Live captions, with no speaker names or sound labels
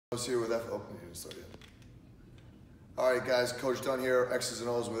Here with FL. All right, guys, Coach Dunn here, X's and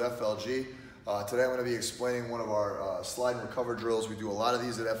O's with FLG. Today I'm going to be explaining one of our slide and recover drills. We do a lot of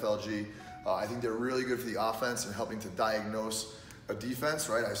these at FLG. I think they're really good for the offense and helping to diagnose a defense,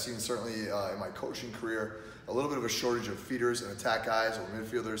 right? I've seen certainly in my coaching career a little bit of a shortage of feeders and attack guys or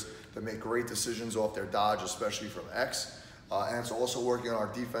midfielders that make great decisions off their dodge, especially from X. And it's also working on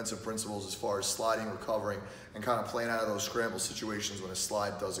our defensive principles as far as sliding, recovering, and kind of playing out of those scramble situations when a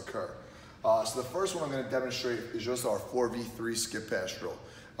slide does occur. So the first one I'm going to demonstrate is just our 4v3 skip pass drill.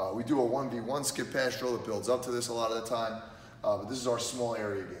 We do a 1v1 skip pass drill that builds up to this a lot of the time, but this is our small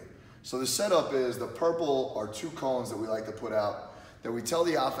area game. So the setup is the purple are two cones that we like to put out that we tell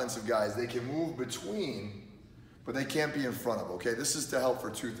the offensive guys they can move between, but they can't be in front of, okay? This is to help for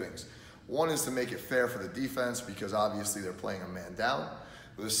two things. One is to make it fair for the defense because obviously they're playing a man down.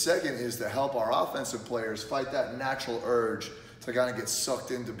 But the second is to help our offensive players fight that natural urge to kind of get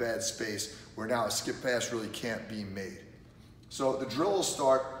sucked into bad space where now a skip pass really can't be made. So the drill will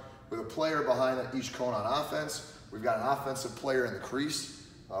start with a player behind each cone on offense. We've got an offensive player in the crease,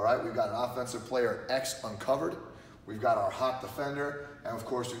 all right? We've got an offensive player X uncovered. We've got our hot defender, and of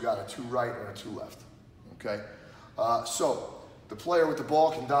course we've got a 2 right and a 2 left, okay? So the player with the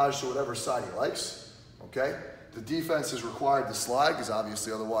ball can dodge to whatever side he likes, okay? The defense is required to slide because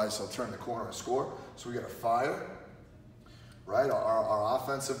obviously otherwise he'll turn the corner and score. So we get a fire, right? Our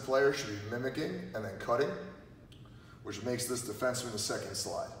offensive player should be mimicking and then cutting, which makes this defenseman the second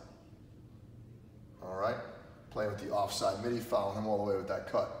slide. All right? Playing with the offside midi, following him all the way with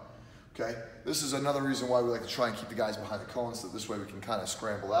that cut, okay? This is another reason why we like to try and keep the guys behind the cones so this way we can kind of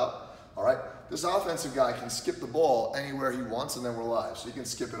scramble out. All right, this offensive guy can skip the ball anywhere he wants and then we're live. So he can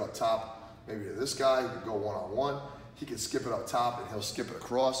skip it up top, maybe to this guy, he can go one-on-one. He can skip it up top and he'll skip it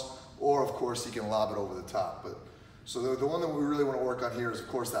across, or of course he can lob it over the top. But so the one that we really want to work on here is of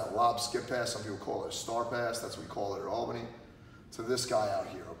course that lob skip pass. Some people call it a star pass, that's what we call it at Albany, to this guy out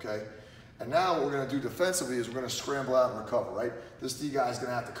here, okay? And now what we're gonna do defensively is we're gonna scramble out and recover, right? This D guy is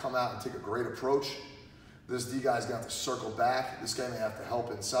gonna have to come out and take a great approach. This D guy is gonna have to circle back. This guy may have to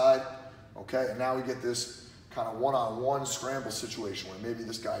help inside. Okay, and now we get this kind of one-on-one scramble situation where maybe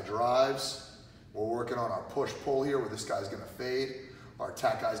this guy drives. We're working on our push-pull here where this guy's gonna fade. Our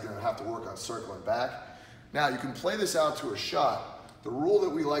attack guy's gonna have to work on circling back. Now you can play this out to a shot. The rule that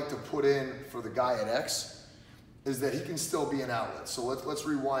we like to put in for the guy at X is that he can still be an outlet. So let's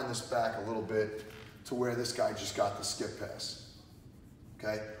rewind this back a little bit to where this guy just got the skip pass.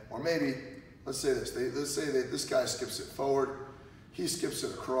 Okay, or maybe, let's say this. Let's say that this guy skips it forward, he skips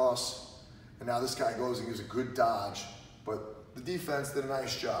it across, and now this guy goes and gives a good dodge, but the defense did a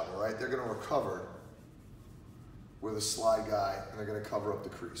nice job, all right? They're gonna recover with a slide guy, and they're gonna cover up the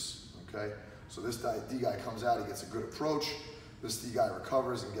crease, okay? So this D guy comes out, he gets a good approach. This D guy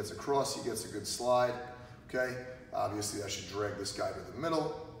recovers and gets across, he gets a good slide, okay? Obviously, that should drag this guy to the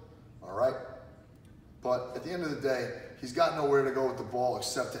middle, all right? But at the end of the day, he's got nowhere to go with the ball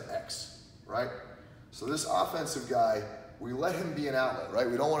except to X, right? So this offensive guy, we let him be an outlet, right?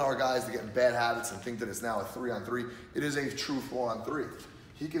 We don't want our guys to get in bad habits and think that it's now a 3-on-3. It is a true 4-on-3.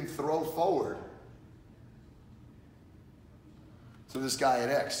 He can throw forward to this guy at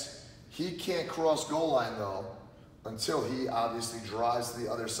X. He can't cross goal line though until he obviously drives to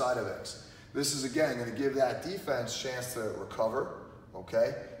the other side of X. This is again gonna give that defense a chance to recover,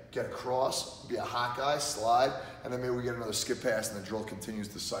 okay? Get across, be a hot guy, slide, and then maybe we get another skip pass and the drill continues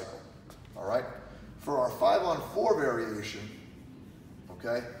to cycle, all right? For our 5-on-4 variation,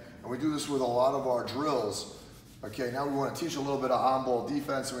 okay, and we do this with a lot of our drills, okay, now we want to teach a little bit of on-ball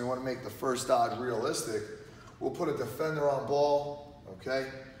defense and we want to make the first dodge realistic. We'll put a defender on ball, okay?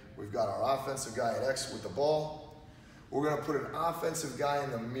 We've got our offensive guy at X with the ball. We're going to put an offensive guy in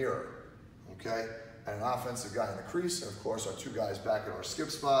the mirror, okay, and an offensive guy in the crease, and of course our two guys back in our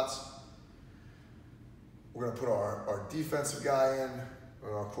skip spots. We're going to put our defensive guy in,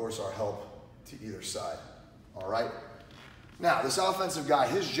 and of course our help to either side, all right? Now, this offensive guy,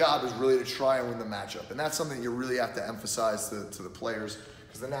 his job is really to try and win the matchup, and that's something you really have to emphasize to the players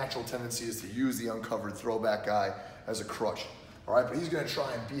because the natural tendency is to use the uncovered throwback guy as a crutch, all right? But he's gonna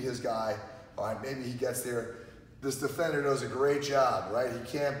try and beat his guy, all right? Maybe he gets there. This defender does a great job, right? He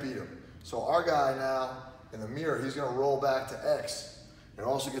can't beat him. So our guy now, in the mirror, he's gonna roll back to X. It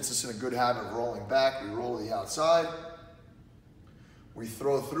also gets us in a good habit of rolling back. We roll to the outside. We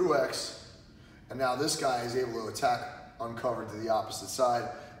throw through X. And now this guy is able to attack uncovered to the opposite side,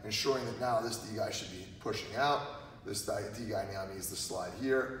 ensuring that now this D guy should be pushing out. This D guy now needs to slide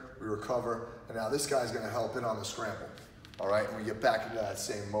here. We recover, and now this guy's gonna help in on the scramble, all right? And we get back into that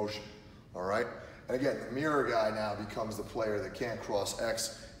same motion, all right? And again, the mirror guy now becomes the player that can't cross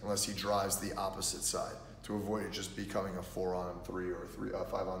X unless he drives the opposite side, to avoid it just becoming a 4-on-3 or a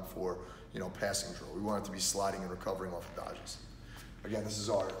 5-on-4, passing drill. We want it to be sliding and recovering off of dodges. Again, this is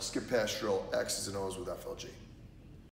our skip pass drill, X's and O's with FLG.